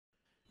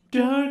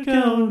Dark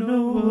Out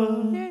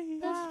Nova.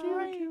 Best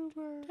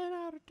YouTuber. 10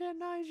 out of 10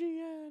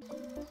 IGN.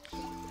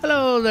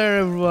 Hello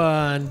there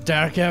everyone,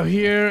 Dark Out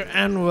here,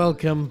 and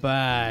welcome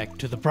back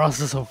to the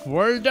process of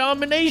world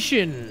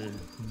domination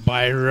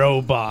by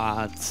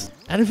robots.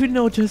 And if you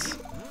notice,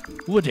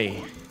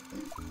 Woody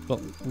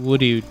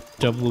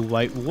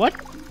WY, what?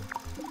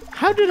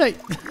 How did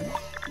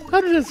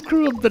I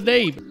screw up the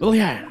name? Well,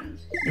 yeah,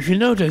 if you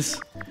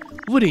notice,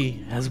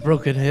 Woody has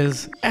broken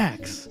his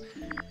axe,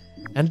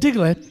 and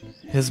Diglett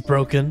has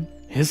broken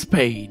his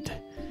spade,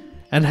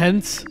 and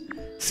hence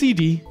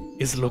CD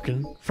is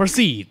looking for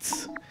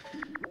seeds.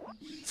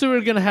 So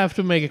we're gonna have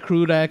to make a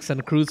crude axe and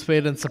a crude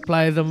spade and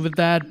supply them with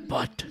that,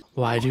 but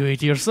why do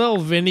it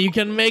yourself when you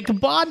can make a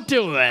bot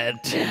do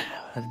it?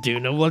 Do you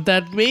know what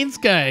that means,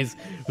 guys?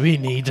 We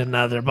need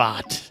another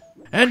bot.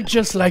 And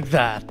just like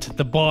that,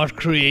 the bot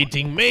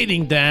creating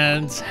mating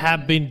dance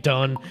have been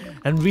done,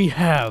 and we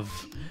have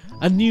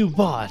a new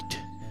bot.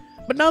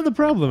 But now the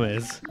problem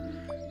is,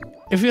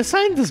 if you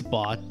assign this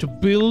bot to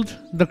build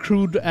the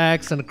crude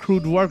axe and a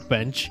crude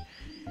workbench,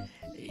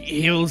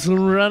 he will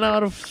soon run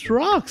out of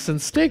rocks and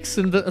sticks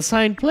in the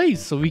assigned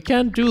place, so we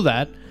can't do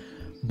that.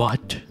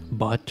 But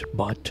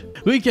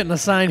we can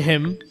assign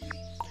him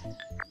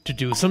to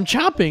do some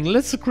chopping.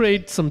 Let's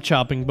create some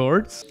chopping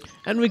boards,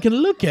 and we can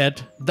look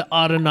at the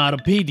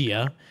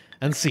AUTONAUTSpedia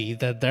and see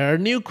that there are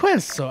new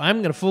quests. So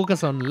I'm gonna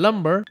focus on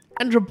lumber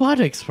and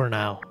robotics for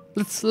now.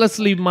 Let's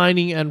leave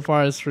mining and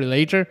forestry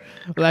later.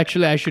 Well,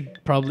 actually, I should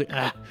probably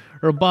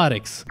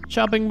robotics.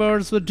 Chopping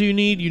boards. What do you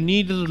need? You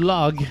need a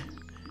log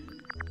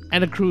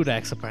and a crude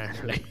axe,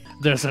 apparently.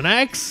 There's an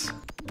axe,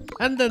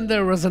 and then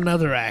there was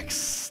another axe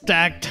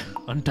stacked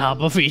on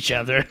top of each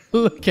other.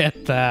 Look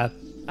at that.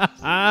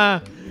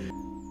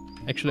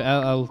 Actually,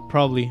 I'll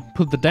probably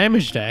put the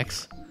damaged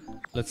axe.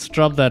 Let's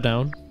drop that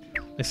down.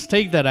 Let's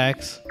take that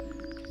axe,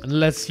 and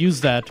let's use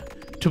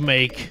that to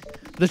make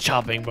the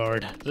chopping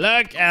board.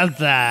 Look at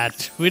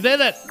that. We did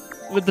it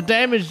with the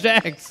damaged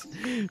axe.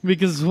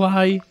 Because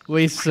why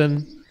waste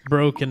a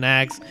broken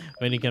axe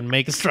when you can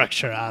make a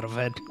structure out of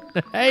it?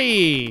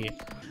 Hey!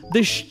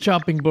 This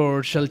chopping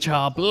board shall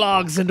chop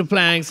logs into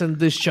planks, and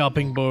this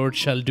chopping board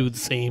shall do the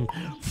same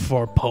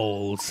for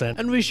poles.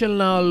 And we shall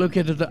now look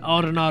at the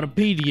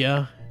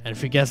AUTONAUTSpedia, and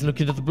if you guys look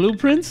into the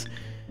blueprints,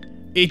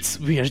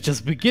 we are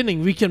just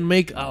beginning. We can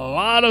make a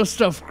lot of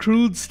stuff,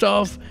 crude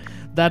stuff.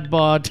 That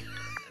bot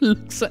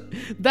looks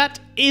like, that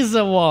is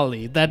a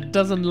Wally. That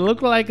doesn't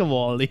look like a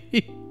Wally.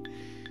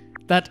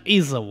 That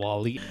is a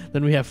Wally.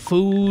 Then we have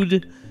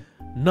food.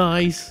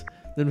 Nice.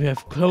 Then we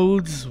have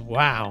clothes.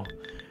 Wow.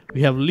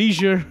 We have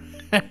leisure.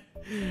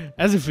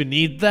 As if we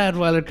need that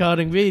while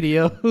recording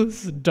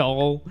videos.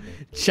 Doll.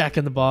 Jack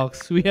in the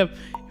box. We can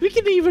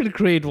even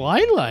create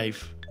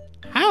wildlife.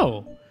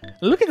 How?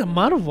 Look at the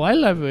amount of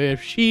wildlife. We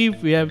have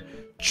sheep. We have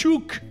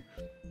chook.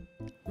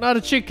 Not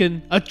a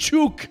chicken. A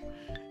chook.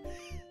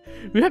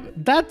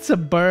 That's a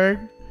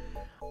bird.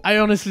 I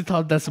honestly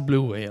thought that's a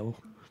blue whale.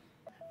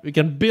 We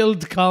can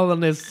build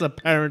colonists,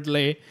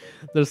 apparently.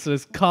 There's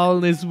this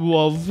colonist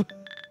wolf.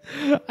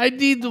 I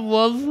need the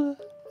wolf.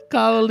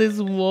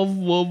 Colonist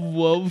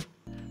wolf.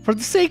 For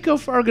the sake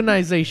of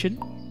organization,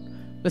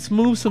 let's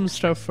move some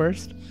stuff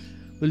first.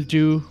 We'll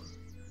do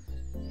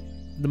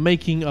the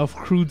making of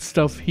crude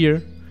stuff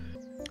here.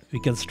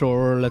 We can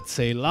store, let's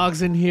say,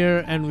 logs in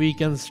here, and we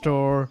can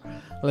store,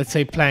 let's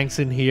say, planks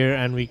in here,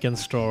 and we can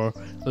store,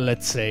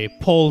 let's say,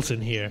 poles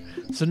in here.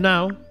 So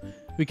now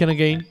we can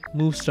again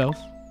move stuff.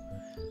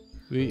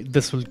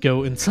 This will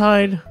go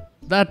inside,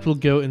 that will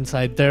go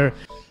inside there,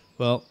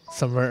 well,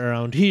 somewhere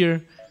around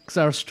here, because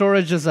our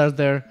storages are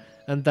there,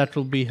 and that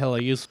will be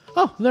hella useful.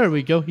 Oh, there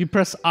we go. You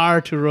press R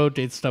to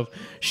rotate stuff.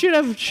 Should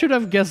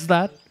have guessed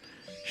that.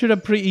 Should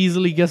have pretty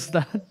easily guessed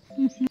that.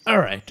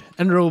 Alright,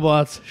 and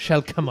robots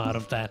shall come out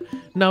of that.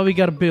 Now we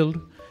gotta build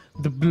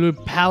the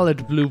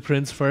pallet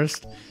blueprints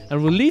first,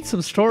 and we'll need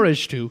some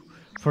storage too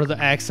for the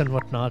axe and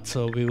whatnot,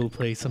 so we will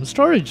place some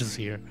storages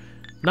here.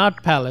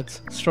 Not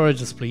pallets,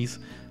 storages please.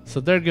 So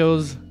there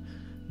goes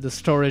the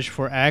storage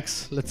for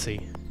axe. Let's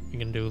see, you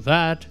can do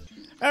that.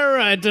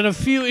 Alright, and a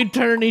few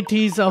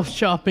eternities of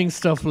chopping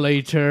stuff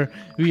later,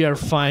 we are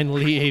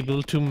finally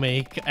able to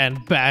make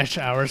and bash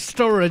our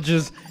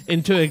storages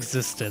into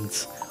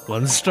existence.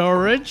 1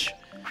 storage,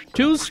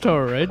 2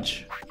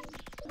 storage,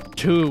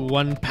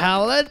 1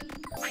 pallet,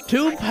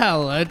 2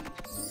 pallet,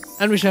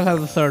 and we shall have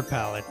the 3rd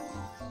pallet.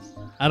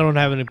 I don't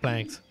have any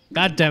planks.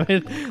 God damn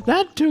it.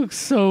 That took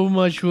so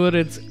much wood.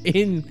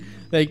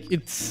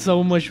 It's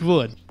so much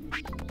wood.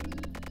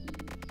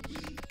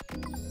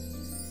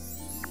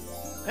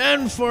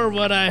 And for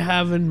what I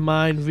have in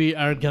mind, we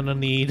are gonna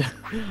need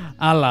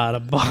a lot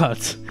of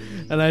bots.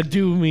 And I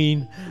do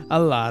mean a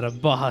lot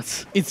of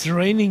bots. It's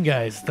raining,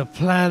 guys. The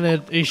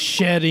planet is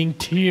shedding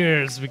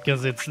tears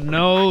because it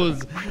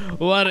knows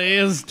what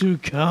is to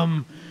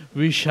come.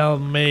 We shall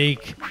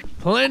make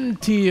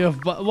plenty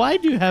of bots. Why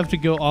do you have to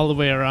go all the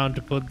way around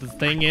to put this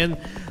thing in?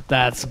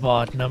 That's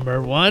bot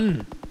number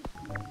 1.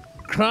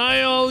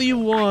 Cry all you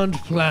want,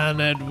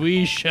 planet.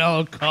 We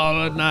shall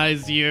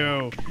colonize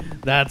you.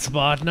 That's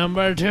bot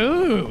number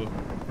 2.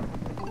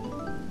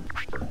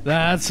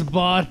 That's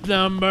bot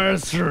number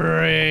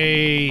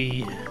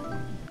 3.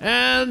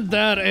 And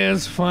that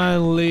is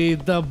finally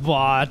the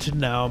bot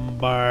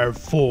number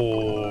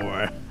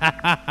 4.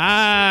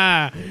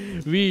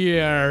 We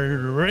are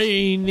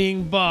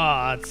raining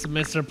bots,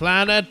 Mr.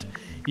 Planet.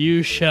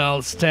 You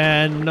shall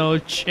stand no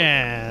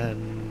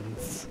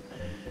chance.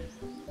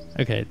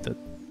 Okay, the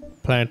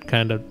planet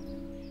kind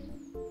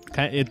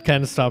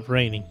of stopped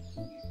raining.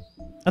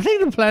 I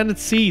think the planet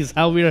sees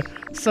how we're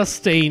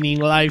sustaining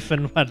life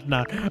and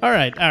whatnot. All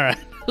right.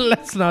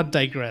 Let's not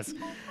digress.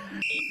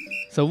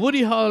 So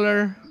Woody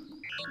Hauler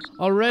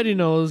already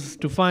knows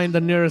to find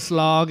the nearest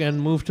log and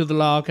move to the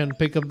log and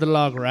pick up the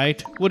log,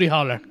 right? Woody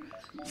Hauler,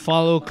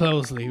 follow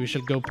closely. We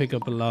should go pick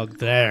up a log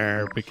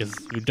there because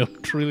we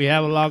don't really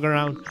have a log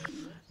around.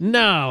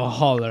 Now,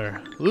 Hauler,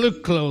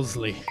 look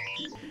closely.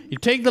 You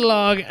take the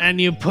log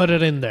and you put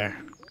it in there.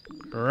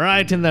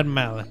 Right in that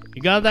mallet.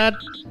 You got that?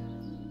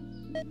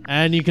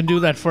 And you can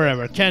do that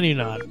forever, can you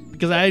not?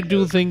 Because I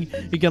do think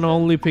you can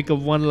only pick up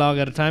one log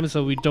at a time,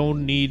 so we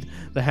don't need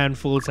the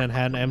handfuls and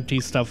hand empty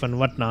stuff and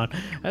whatnot.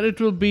 And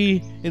it will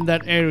be in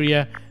that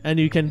area, and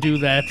you can do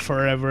that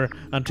forever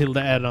until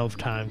the end of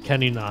time,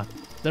 can you not?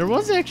 There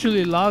was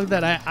actually a log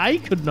that I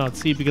could not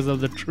see because of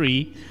the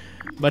tree,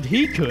 but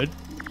he could,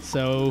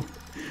 so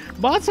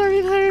bots are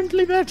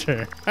inherently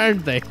better,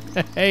 aren't they?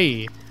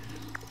 Hey.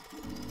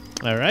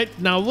 Alright,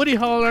 now Woody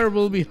Hauler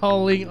will be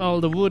hauling all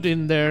the wood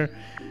in there.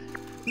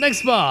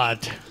 Next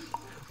bot,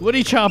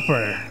 Woody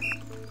Chopper.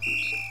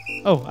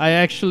 Oh, I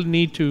actually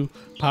need to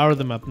power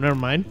them up. Never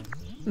mind.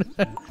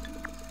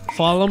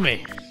 Follow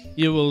me.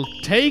 You will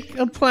take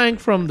a plank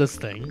from this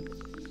thing.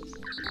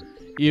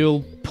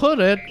 You'll put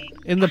it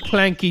in the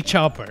planky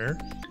chopper.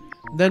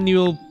 Then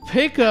you'll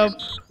pick up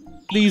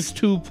these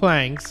 2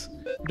 planks.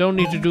 Don't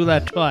need to do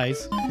that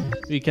twice.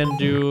 We can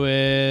do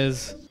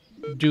is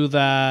do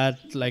that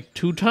like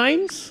 2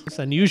 times.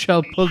 And you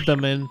shall put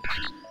them in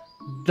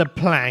the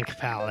plank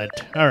pallet.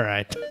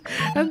 Alright.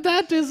 And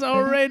that is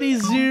already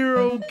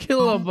 0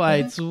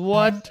 kilobytes.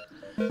 What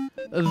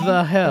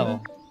the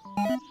hell?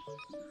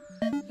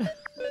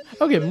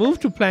 Okay, move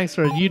to plank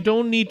storage. You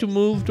don't need to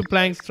move to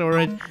plank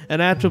storage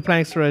and add to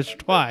plank storage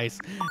twice.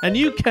 And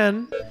you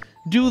can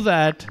do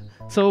that.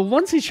 So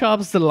once he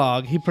chops the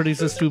log, he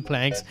produces 2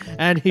 planks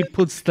and he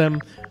puts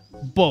them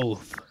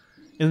both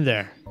in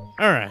there.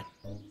 Alright.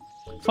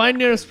 Find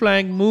nearest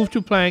plank, move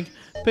to plank,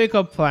 pick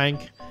up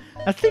plank.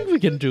 I think we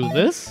can do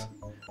this.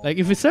 Like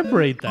if we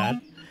separate that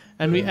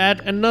and we add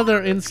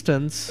another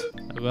instance,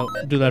 well,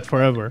 do that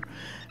forever.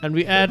 And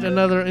we add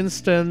another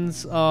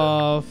instance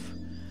of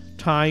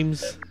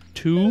times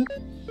 2.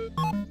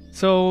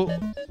 So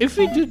if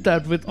we did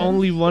that with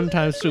only 1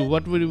 times 2,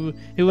 what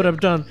he would have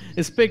done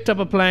is picked up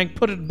a plank,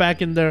 put it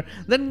back in there,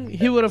 then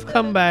he would have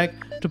come back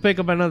to pick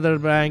up another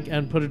plank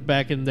and put it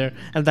back in there,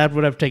 and that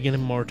would have taken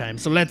him more time.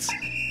 So let's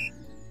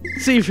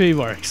see if he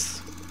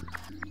works.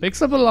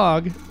 Picks up a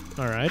log.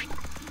 Alright.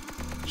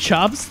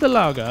 Chops the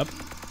log up.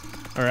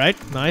 Alright,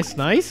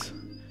 nice.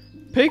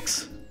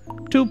 Picks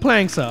 2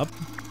 planks up.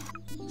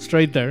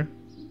 Straight there.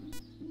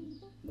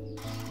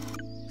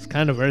 It's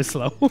kind of very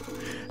slow.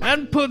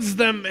 And puts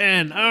them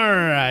in.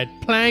 Alright,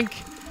 plank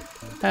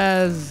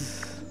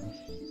has...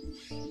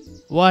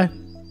 What?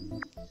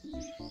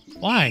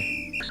 Why?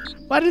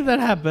 Why did that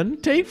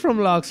happen? Take from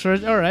log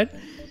storage. Alright.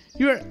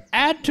 You're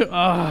add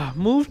to...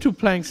 move to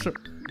plank storage.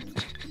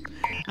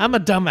 I'm a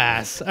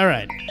dumbass.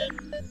 Alright.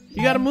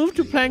 You gotta move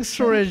to plank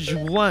storage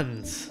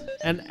once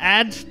and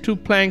add to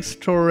plank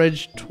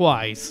storage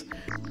twice.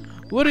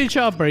 Woody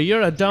Chopper,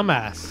 you're a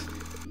dumbass.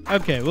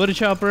 Okay, Woody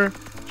Chopper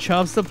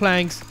chops the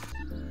planks,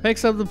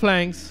 picks up the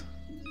planks,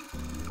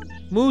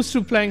 moves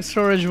to plank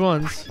storage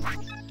once,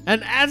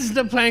 and adds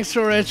the plank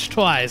storage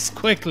twice,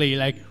 quickly,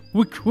 like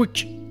whook.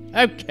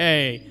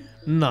 Okay,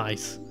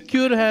 nice.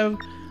 Could have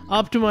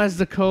optimized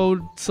the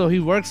code so he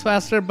works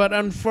faster, but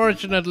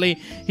unfortunately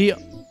he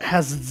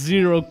has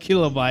 0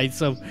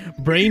 kilobytes of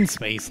brain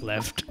space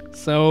left.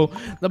 So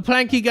the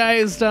planky guy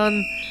is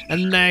done,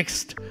 and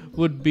next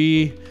would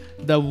be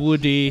the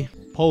Woody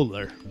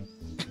Polar.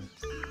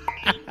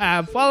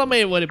 Follow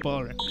me, Woody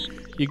Polar.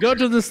 You go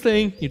to this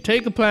thing, you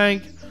take a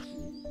plank,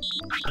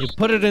 you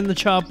put it in the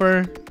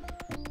chopper,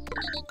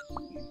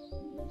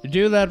 you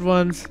do that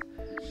once,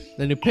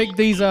 then you pick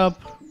these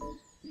up,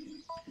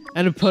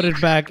 and you put it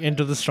back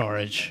into the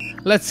storage.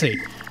 Let's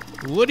see.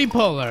 Woody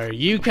Polar,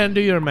 you can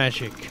do your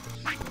magic.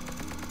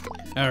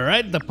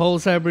 Alright, the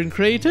poles have been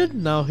created.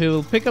 Now he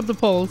will pick up the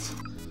poles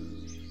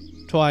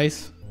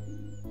twice.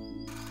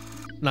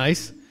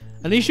 Nice.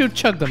 And he should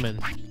chug them in.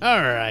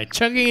 Alright,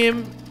 chugging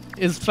him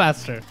is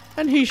faster.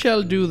 And he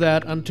shall do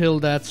that until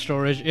that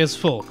storage is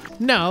full.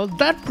 Now,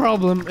 that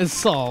problem is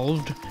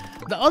solved.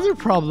 The other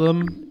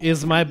problem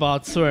is my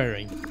bot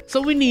swearing.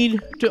 So we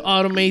need to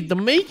automate the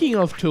making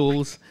of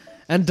tools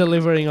and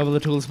delivering of the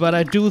tools. But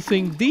I do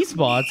think these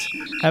bots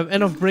have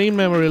enough brain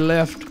memory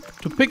left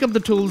to pick up the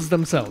tools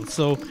themselves.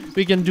 So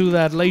we can do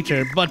that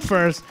later. But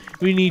first,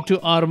 we need to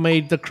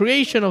automate the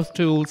creation of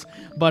tools.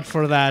 But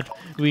for that,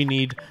 we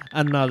need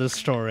another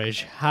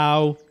storage.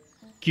 How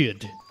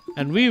good.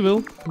 And we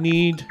will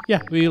need,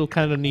 yeah, we will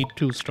kind of need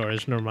 2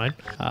 storage, never mind.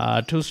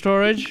 2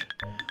 storage.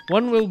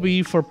 One will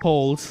be for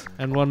poles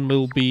and one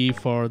will be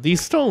for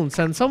these stones.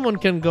 And someone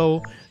can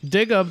go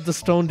dig up the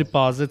stone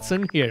deposits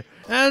in here.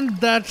 And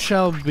that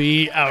shall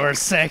be our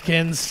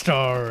second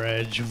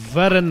storage.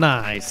 Very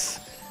nice.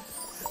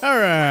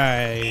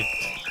 Alright.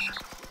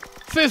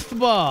 5th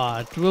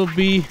bot will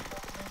be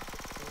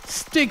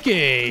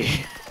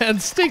Sticky.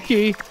 And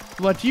Sticky,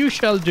 what you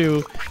shall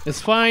do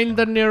is find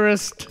the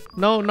nearest...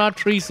 No, not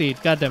tree seed.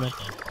 God damn it.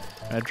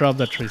 I dropped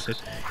that tree seed.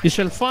 You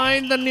shall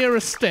find the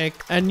nearest stick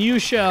and you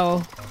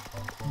shall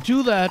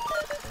do that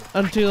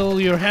until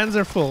your hands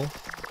are full.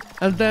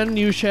 And then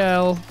you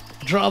shall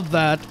drop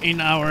that in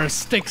our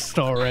stick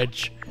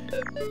storage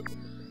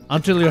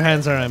until your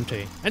hands are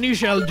empty. And you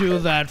shall do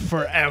that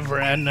forever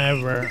and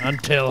ever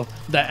until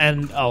the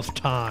end of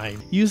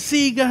time. You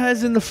see,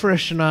 guys, in the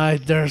fresh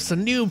night, there's a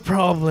new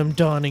problem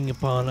dawning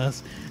upon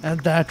us,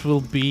 and that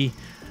will be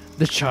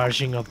the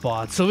charging of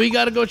bots. So we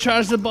gotta go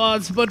charge the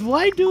bots, but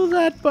why do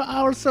that by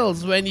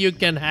ourselves when you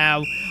can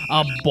have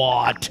a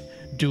bot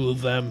do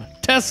them?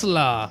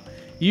 Tesla,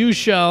 you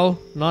shall,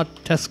 not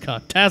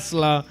Tesca,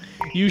 Tesla,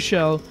 you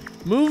shall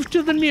move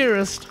to the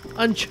nearest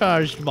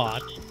uncharged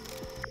bot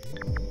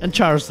and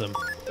charge them.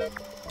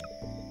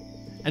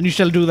 And you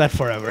shall do that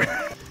forever.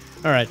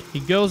 Alright,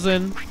 he goes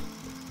in,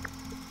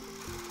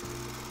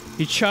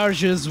 he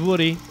charges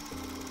Woody.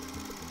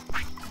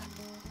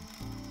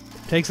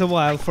 Takes a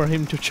while for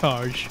him to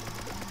charge.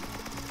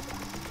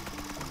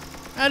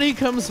 And he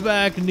comes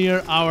back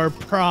near our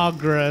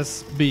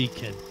progress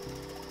beacon.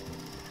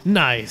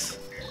 Nice.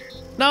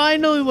 Now I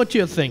know what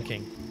you're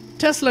thinking.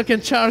 Tesla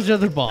can charge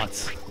other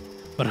bots.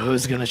 But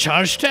who's gonna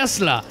charge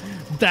Tesla?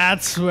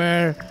 That's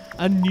where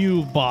a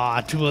new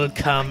bot will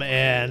come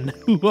in.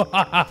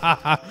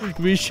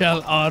 We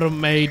shall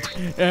automate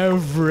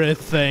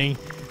everything.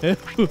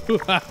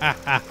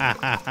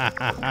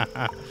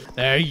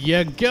 There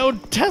you go,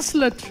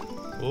 Tesla.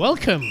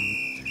 Welcome,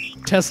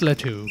 Tesla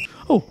 2.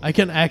 Oh, I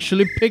can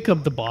actually pick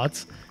up the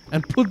bots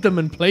and put them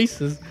in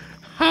places.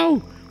 How?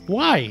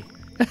 Why?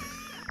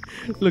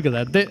 Look at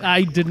that.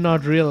 I did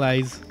not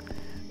realize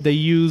they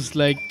use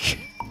like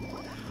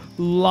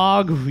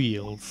log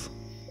wheels.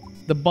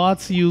 The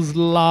bots use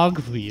log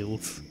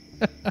wheels.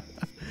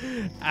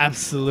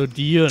 Absolute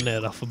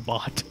unit of a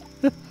bot.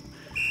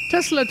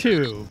 Tesla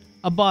 2.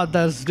 A bot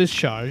that's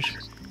discharged.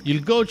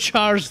 You'll go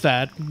charge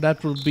that.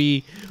 That will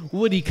be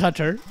Woody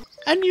Cutter.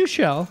 And you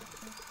shall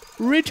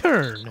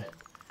return.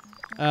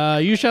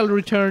 You shall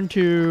return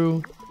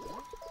to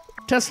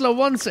Tesla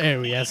 1's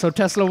area. So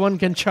Tesla 1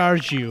 can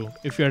charge you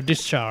if you're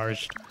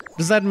discharged.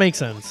 Does that make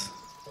sense?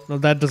 No,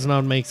 that does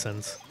not make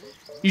sense.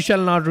 You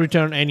shall not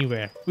return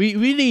anywhere. We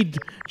need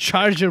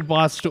charger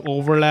bots to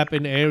overlap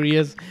in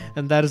areas.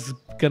 And that is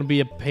going to be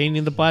a pain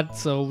in the butt.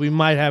 So we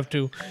might have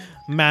to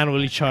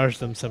manually charge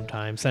them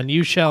sometimes. And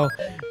you shall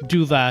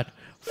do that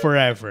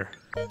forever.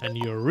 And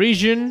your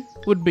region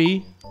would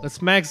be,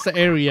 let's max the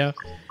area,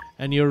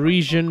 and your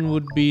region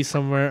would be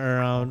somewhere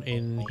around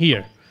in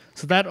here.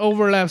 So that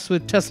overlaps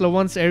with Tesla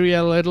 1's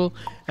area a little,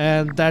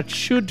 and that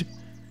should,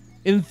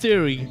 in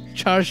theory,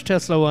 charge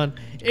Tesla 1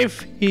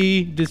 if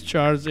he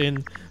discharges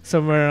in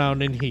somewhere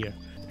around in here.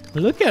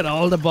 Look at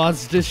all the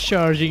bots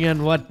discharging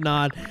and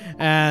whatnot,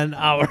 and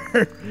our,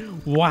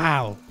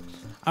 wow,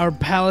 our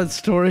pallet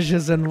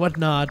storages and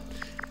whatnot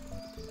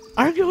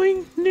are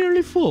going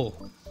nearly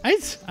full.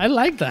 I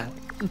like that.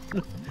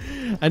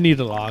 I need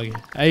a log.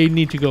 I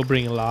need to go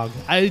bring a log.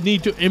 I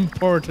need to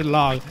import a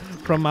log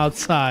from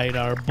outside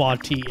our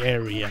botty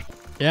area.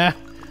 Yeah,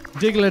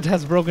 Diglett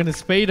has broken his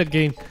spade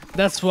again.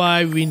 That's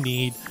why we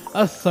need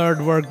a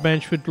 3rd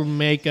workbench, which will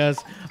make us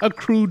a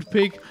crude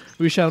pick.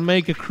 We shall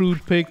make a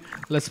crude pick.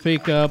 Let's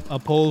pick up a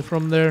pole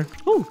from there.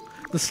 Oh,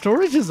 the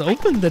storage is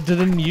open that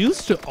didn't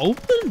used to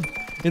open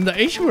in the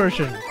H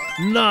version.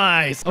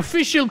 Nice.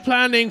 Official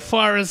planning,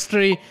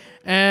 forestry,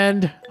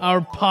 and our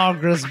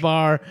progress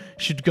bar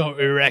should go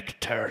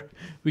erector.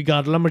 We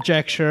got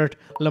lumberjack shirt,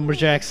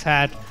 lumberjack's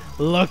hat.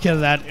 Look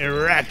at that,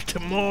 erect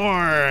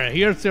more.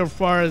 Here's your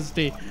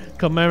foresty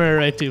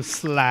commemorative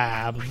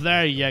slab.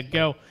 There you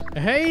go.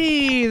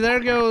 Hey,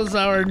 there goes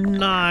our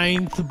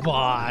 9th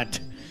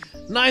bot.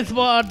 9th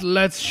bot,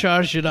 let's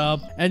charge it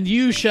up. And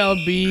you shall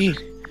be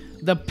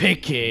the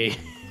picky.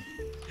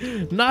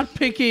 Not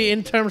picky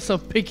in terms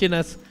of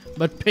pickiness,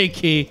 but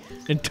picky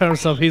in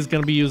terms of he's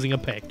gonna be using a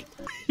pick.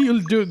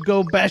 You'll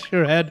go bash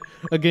your head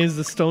against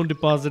the stone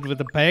deposit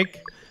with a peg.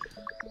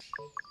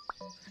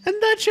 And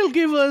that shall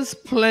give us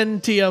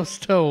plenty of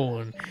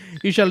stone.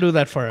 You shall do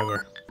that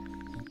forever.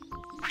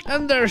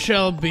 And there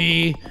shall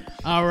be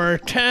our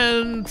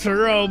 10th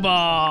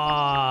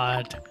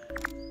robot.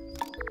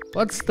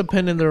 What's the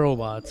pin in the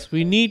robots?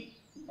 We need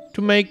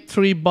to make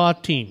 3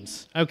 bot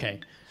teams. Okay.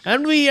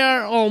 And we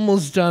are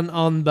almost done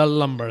on the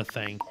lumber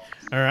thing.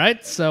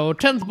 Alright, so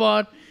 10th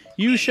bot,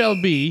 you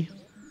shall be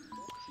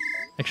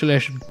Actually, I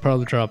should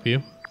probably drop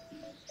you.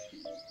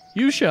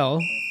 You shall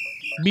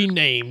be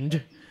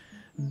named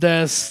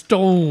the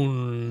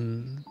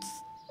Stone.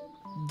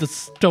 The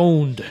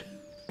Stoned.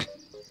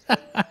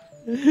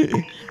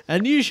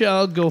 And you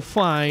shall go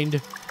find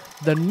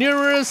the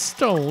nearest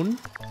stone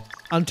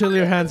until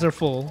your hands are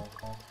full.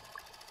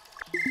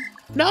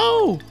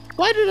 No!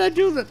 Why did I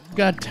do that?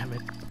 God damn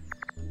it.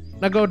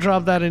 Now go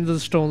drop that into the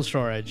stone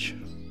storage.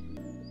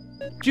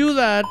 Do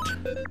that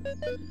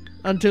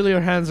until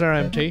your hands are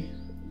empty.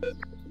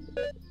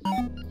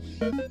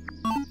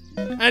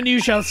 And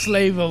you shall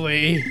slave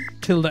away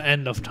till the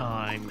end of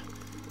time.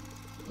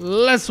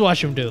 Let's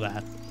watch him do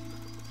that.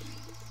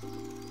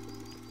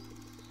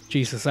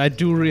 Jesus, I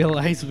do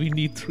realize we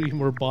need 3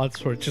 more bots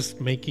for just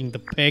making the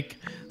pick,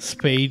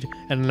 spade,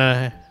 and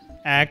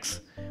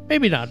axe.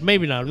 Maybe not,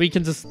 maybe not. We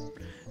can just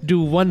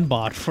do 1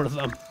 bot for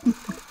them.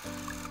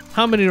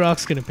 How many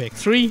rocks can you pick?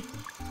 3?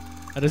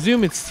 I'd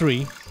assume it's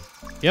 3.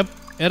 Yep,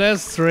 it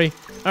is 3.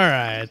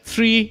 Alright,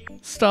 3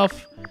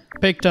 stuff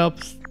picked up,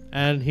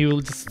 and he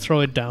will just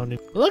throw it down.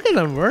 Look at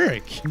them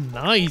work.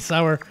 Nice,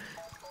 our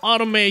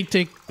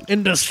automatic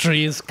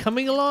industry is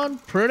coming along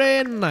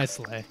pretty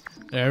nicely.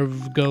 There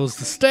goes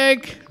the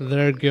stick,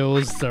 there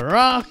goes the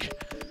rock.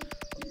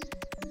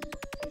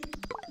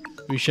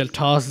 We shall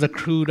toss the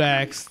crude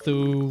axe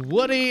to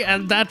Woody,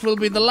 and that will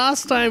be the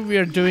last time we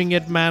are doing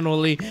it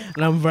manually.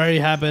 And I'm very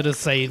happy to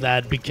say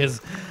that, because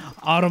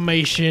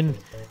automation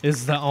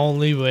is the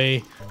only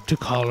way to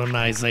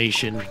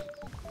colonization.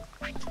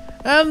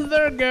 And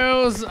there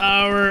goes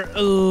our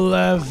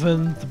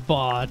 11th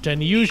bot,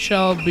 and you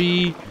shall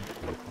be...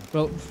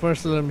 Well,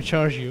 first let me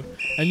charge you.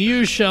 And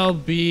you shall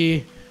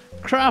be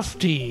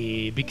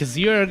crafty, because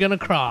you're gonna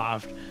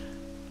craft.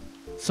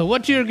 So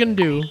what you're gonna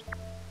do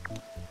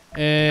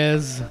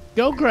is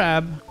go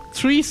grab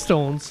 3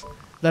 stones.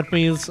 That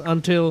means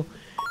until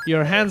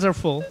your hands are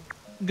full.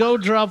 Go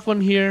drop 1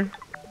 here.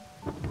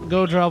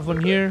 Go drop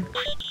 1 here.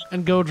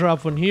 And go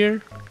drop 1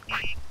 here.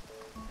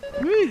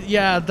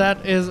 Yeah,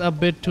 that is a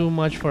bit too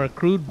much for a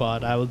crude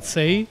bot, I would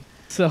say.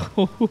 So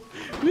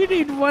we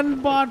need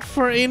 1 bot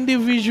for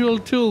individual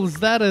tools.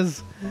 That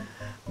is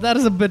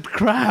a bit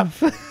crap.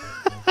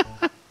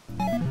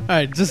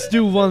 Alright, just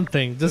do one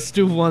thing. Just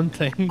do one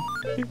thing.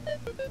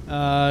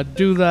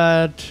 Do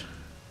that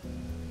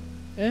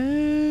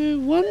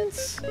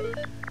once.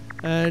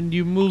 And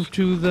you move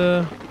to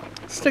the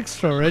stick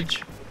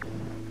storage.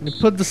 And you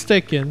put the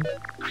stick in.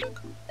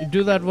 You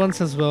do that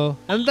once as well.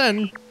 And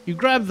then you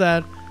grab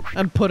that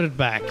and put it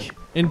back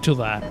into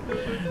that.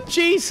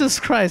 Jesus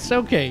Christ,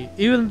 okay.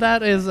 Even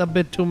that is a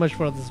bit too much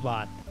for this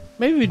bot.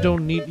 Maybe we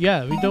don't need...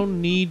 Yeah, we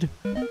don't need...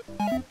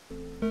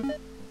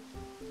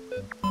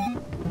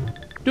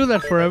 Do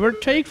that forever.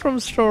 Take from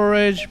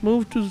storage.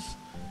 Move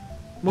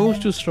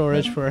to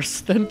storage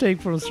first. Then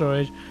take from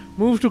storage.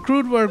 Move to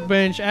crude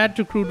workbench. Add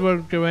to crude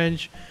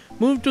workbench.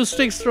 Move to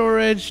stick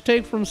storage.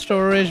 Take from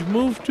storage.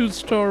 Move to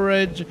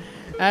storage.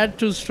 Add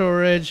to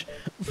storage.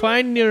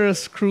 Find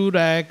nearest crude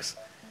axe.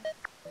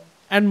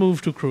 And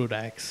move to crude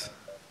axe.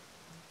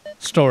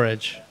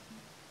 Storage.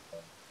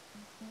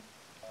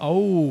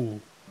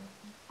 Oh.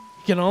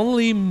 You can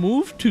only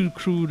move to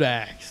crude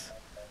axe.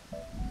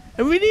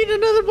 And we need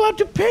another bot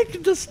to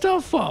pick the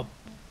stuff up.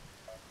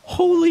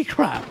 Holy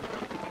crap.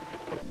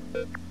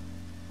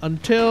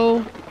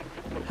 Until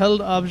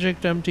held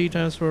object empty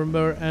times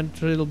remember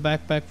until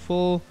backpack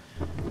full.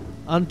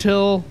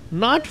 Until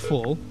not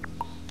full.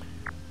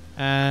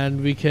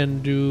 And we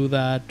can do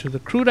that to the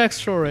crude axe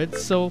storage.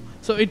 So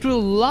it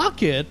will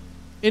lock it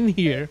in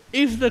here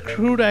if the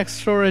crude axe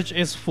storage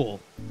is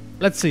full.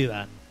 Let's see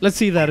that. Let's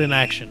see that in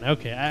action.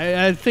 Okay,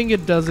 I think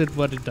it does it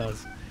what it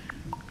does.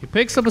 He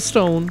picks up a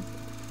stone.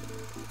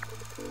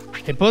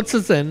 He puts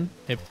it in.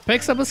 He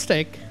picks up a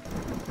stick.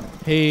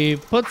 He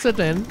puts it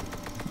in.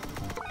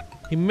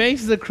 He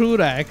makes the crude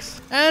axe.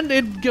 And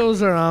it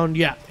goes around.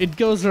 Yeah, it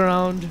goes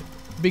around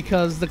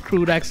because the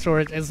crude axe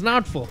storage is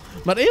not full.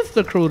 But if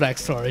the crude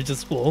axe storage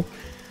is full,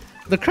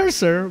 the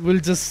cursor will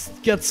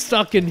just get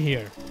stuck in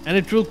here. And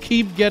it will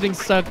keep getting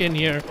stuck in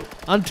here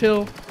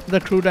until the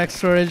crude axe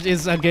storage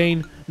is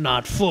again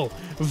not full.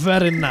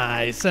 Very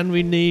nice. And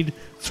we need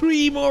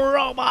 3 more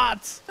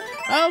robots.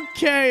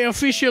 Okay,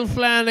 official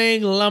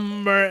planning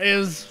lumber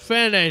is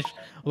finished.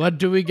 What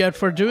do we get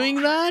for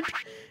doing that?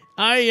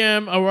 I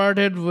am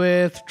awarded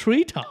with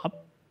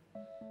treetop.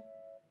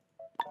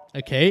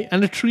 Okay,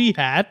 and a tree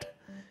hat.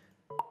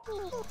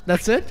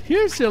 That's it.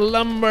 Here's your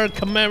lumber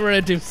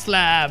commemorative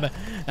slab.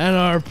 And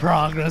our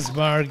progress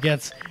bar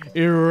gets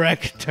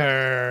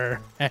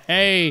erector.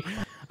 Hey.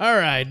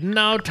 Alright,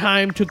 now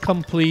time to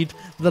complete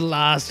the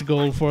last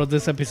goal for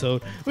this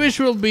episode, which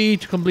will be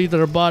to complete the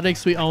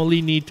robotics. We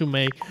only need to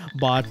make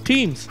bot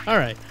teams.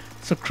 Alright,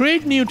 so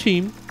create new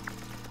team.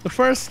 The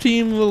first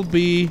team will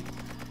be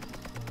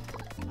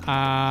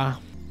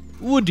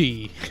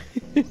Woody.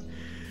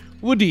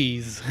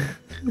 Woodies.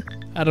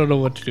 I don't know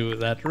what to do with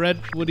that. Red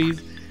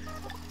Woodies.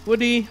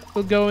 Woody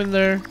will go in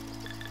there.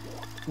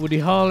 Woody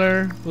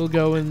Holler will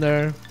go in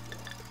there.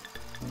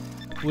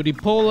 Woody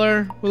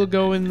Polar will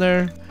go in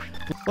there.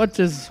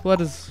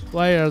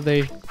 Why are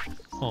they?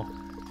 Oh,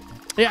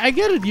 yeah, I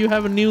get it. You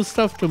have a new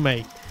stuff to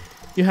make.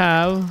 You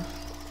have.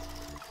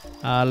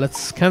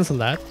 Let's cancel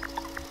that.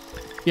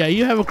 Yeah,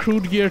 you have a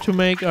crude gear to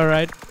make. All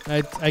right,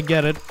 I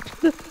get it.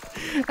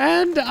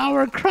 And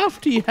our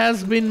crafty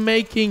has been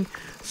making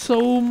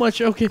so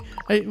much. Okay,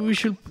 we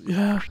should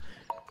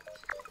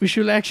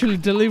actually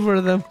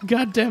deliver them.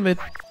 God damn it.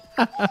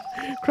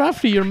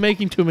 Crafty, you're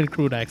making too many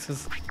crude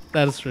axes.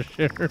 That is for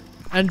sure.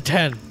 And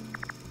 10.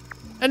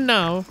 And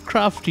now,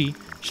 Crafty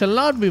shall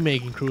not be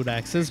making crude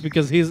axes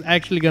because he's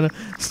actually gonna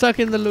stuck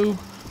in the loop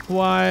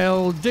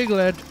while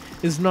Diglett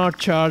is not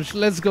charged.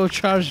 Let's go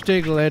charge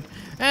Diglett.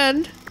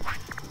 And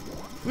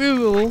we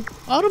will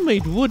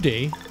automate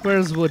Woody.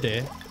 Where's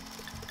Woody?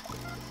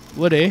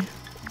 Woody,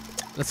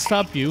 let's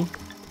stop you.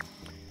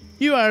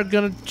 You are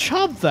gonna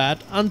chop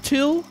that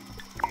until...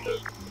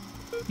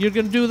 You're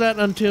gonna do that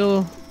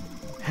until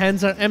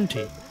hands are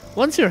empty.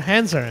 Once your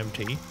hands are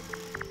empty,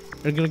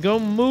 you're gonna go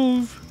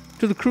move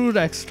to the crude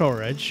axe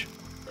storage.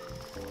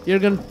 You're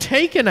gonna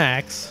take an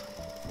axe.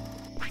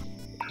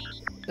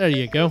 There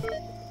you go.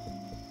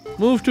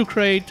 Move to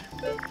crate.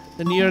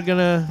 Then you're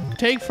gonna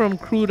take from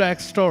crude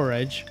axe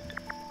storage.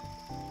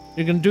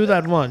 You're gonna do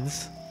that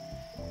once.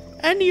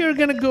 And you're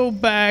gonna go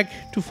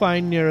back to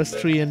find nearest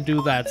tree and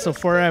do that. So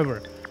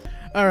forever.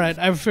 Alright,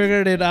 I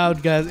figured it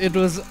out, guys. It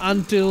was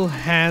until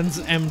hands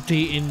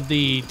empty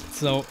indeed.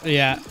 So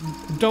yeah,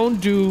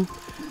 don't do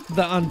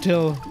the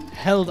until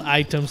held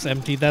items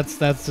empty. That's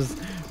just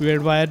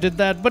weird why I did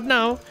that. But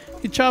now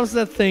he chops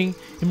that thing,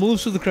 he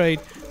moves to the crate,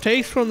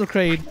 takes from the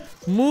crate,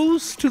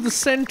 moves to the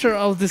center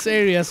of this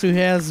area so he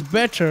has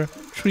better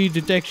tree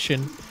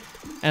detection.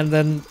 And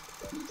then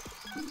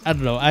I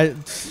don't know,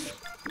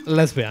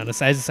 let's be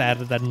honest, I just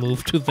added that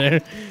move to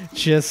there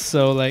just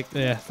so like,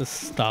 yeah,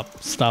 just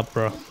stop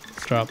bro.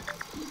 Stop.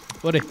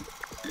 Woody.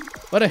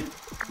 Where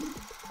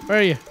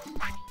are you?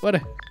 Woody.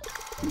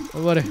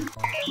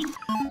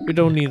 We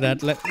don't need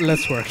that.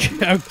 Let's work.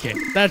 Okay,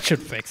 that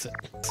should fix it.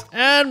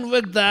 And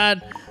with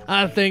that,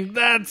 I think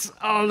that's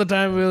all the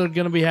time we're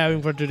gonna be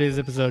having for today's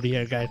episode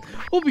here, guys.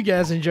 Hope you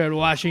guys enjoyed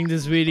watching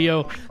this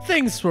video.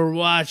 Thanks for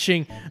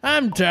watching.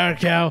 I'm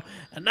Darkow,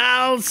 and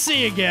I'll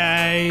see you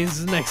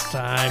guys next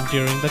time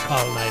during the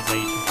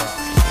colonization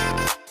process.